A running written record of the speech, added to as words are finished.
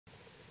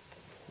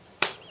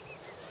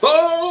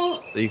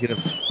Oh! So you can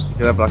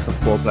have like a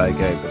 4-player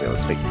game, but it'll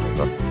take you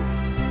over.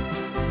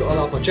 Got a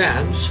lot of my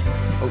jams.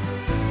 Oh.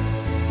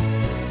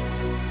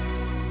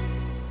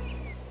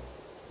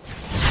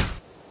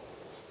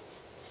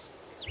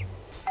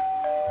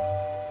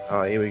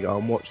 Oh, here we go.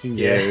 I'm watching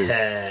you.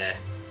 Yeah.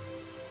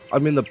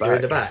 I'm in the back. You're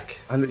in the back.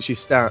 I'm literally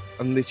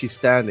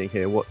standing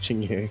here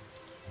watching you.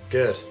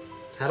 Good.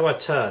 How do I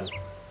turn?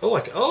 Oh,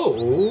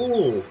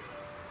 ooh.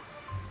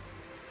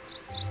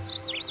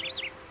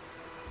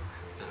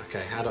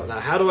 Okay, how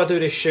do I do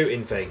this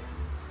shooting thing?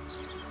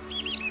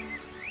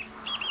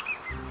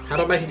 How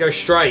do I make it go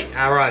straight,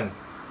 Aaron?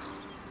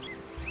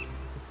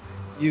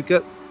 You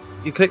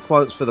click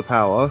once for the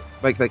power,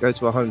 make that go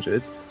to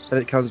 100, then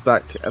it comes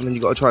back, and then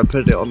you got to try and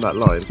put it on that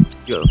line.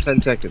 You got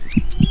 10 seconds.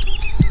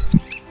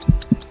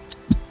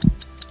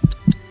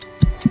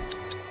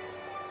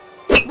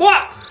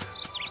 What?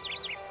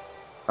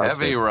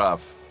 Heavy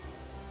rough.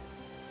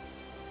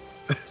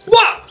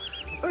 What?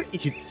 What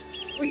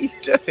are you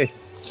doing?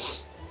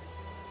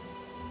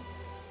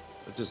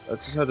 I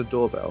just heard a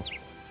doorbell.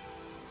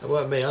 That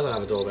weren't me. I don't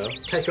have a doorbell.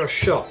 Take your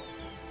shot.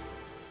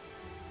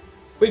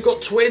 We've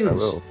got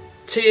twins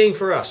teeing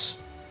for us.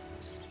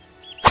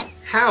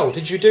 How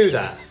did you do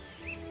that?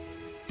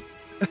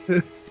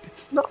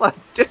 It's not that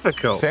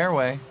difficult.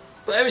 Fairway.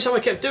 But every time I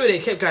kept doing it,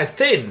 it kept going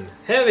thin,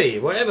 heavy,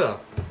 whatever.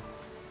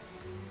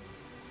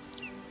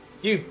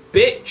 You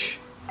bitch.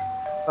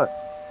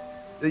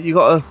 You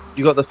got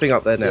the thing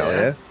up there now,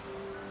 yeah?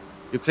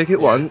 You click it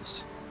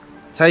once,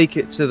 take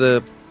it to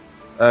the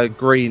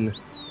green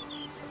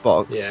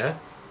box. Yeah.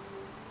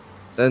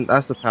 Then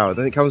that's the power.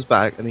 Then it comes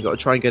back, and you got to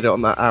try and get it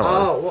on that arrow.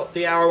 Oh, what,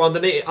 the arrow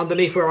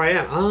underneath where I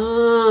am?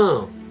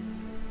 Oh.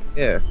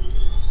 Yeah.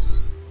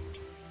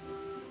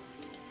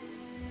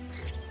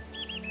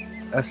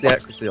 That's the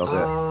accuracy of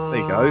it.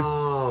 There you go.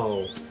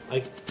 Oh.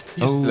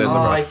 You're still in the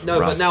rough. No,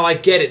 but now I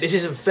get it. This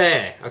isn't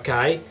fair,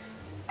 okay?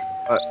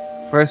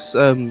 Press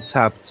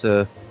tab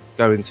to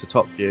go into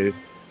top view,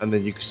 and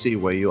then you can see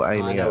where you're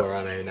aiming at. I know where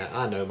I'm aiming at.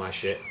 I know my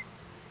shit.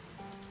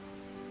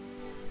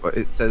 But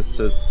it says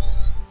to...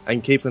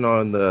 And keep an eye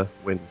on the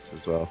winds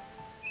as well.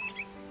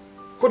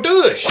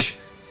 Quadoosh!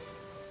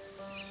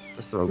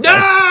 That's the wrong No!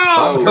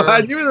 Oh,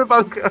 man, you in the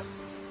bunker!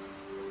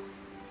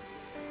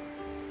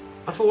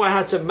 I thought I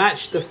had to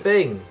match the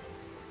thing.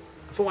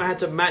 I thought I had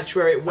to match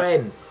where it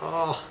went.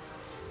 Oh.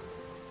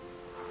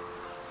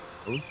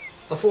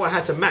 I thought I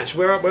had to match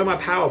where my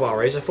power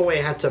bar is. I thought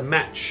it had to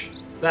match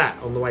that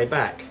on the way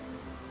back.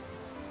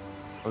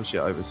 Oh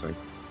shit, overswing.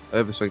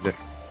 Overswing there.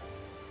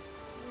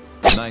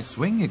 Nice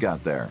swing you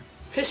got there.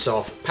 Piss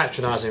off,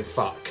 patronising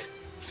fuck.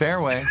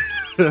 Fairway.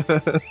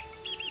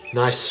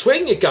 Nice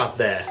swing you got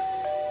there.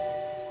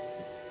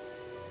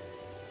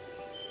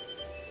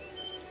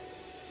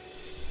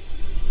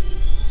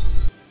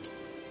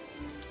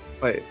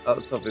 Wait,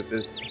 up top is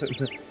this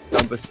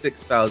number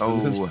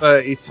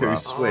 6,032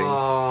 swing.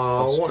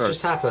 Oh, what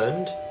just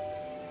happened?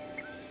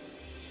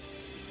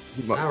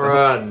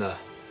 Aaron! Aaron!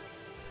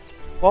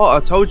 What? I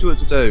told you what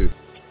to do.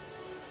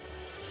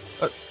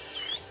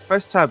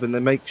 Press tab and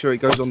then make sure it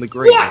goes on the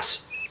green.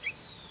 What?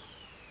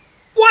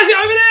 Why is it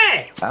over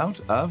there?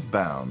 Out of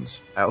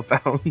bounds. Out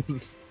of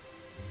bounds.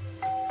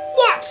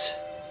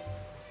 What?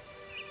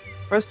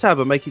 Press tab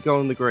and make it go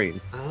on the green.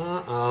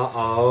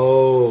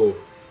 Oh.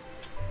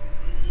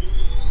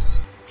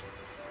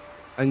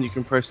 And you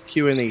can press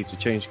Q and E to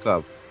change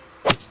club.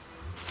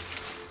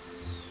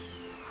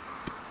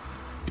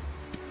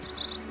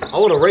 I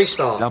want to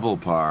restart. Double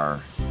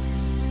par.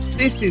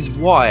 This is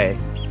why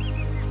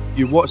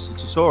you watch the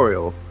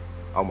tutorial.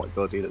 Oh my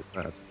god, he looks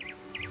mad.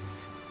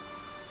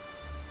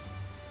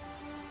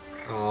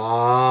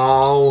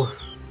 Oh.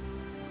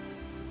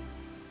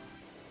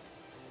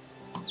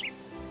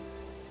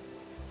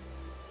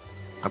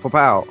 I pop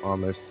out. Oh, I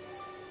missed.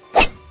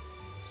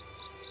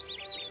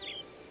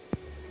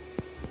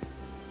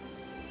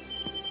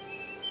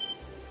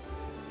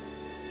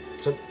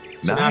 So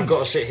now I've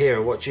got to sit here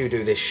and watch you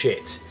do this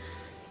shit.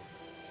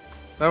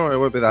 Don't worry, it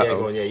won't be that Yeah,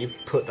 long. go on, yeah, you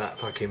put that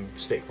fucking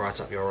stick right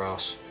up your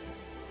ass.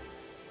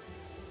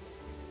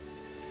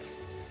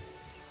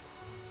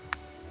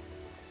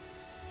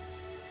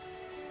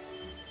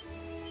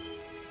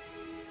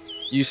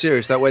 You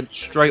serious? That went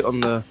straight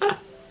on the...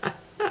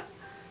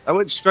 That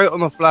went straight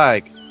on the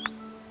flag.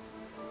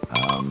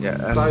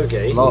 Yeah, and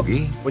Bogey.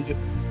 Bogey.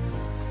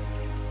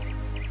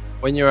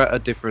 When you're at a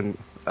different...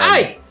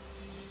 Hey!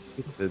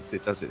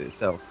 It does it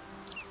itself.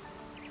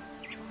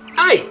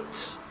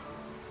 8!